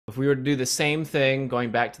if we were to do the same thing,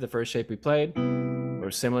 going back to the first shape we played, or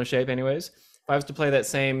a similar shape anyways, if I was to play that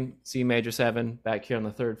same C major 7 back here on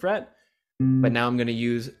the 3rd fret, but now I'm going to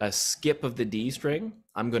use a skip of the D string,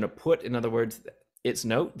 I'm going to put, in other words, its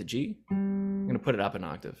note, the G, I'm going to put it up an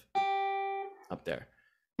octave, up there.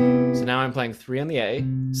 So now I'm playing 3 on the A,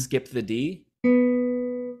 skip the D,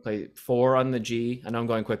 play 4 on the G. I know I'm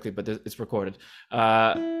going quickly, but it's recorded.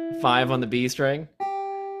 5 on the B string,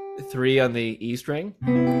 3 on the E string.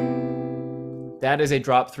 That is a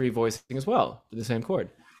drop 3 voicing as well, for the same chord.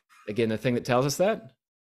 Again, the thing that tells us that,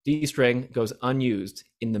 D string goes unused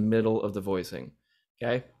in the middle of the voicing,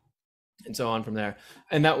 okay? And so on from there.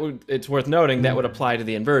 And that would, it's worth noting, that would apply to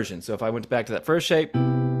the inversion. So if I went back to that first shape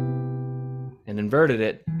and inverted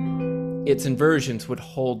it, its inversions would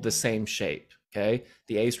hold the same shape, okay?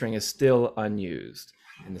 The A string is still unused.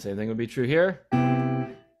 And the same thing would be true here.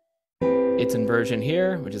 Its inversion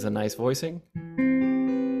here, which is a nice voicing,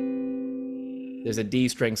 there's a D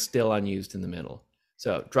string still unused in the middle.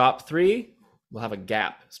 So drop 3, we'll have a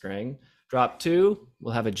gap string. Drop 2,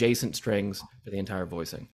 we'll have adjacent strings for the entire voicing.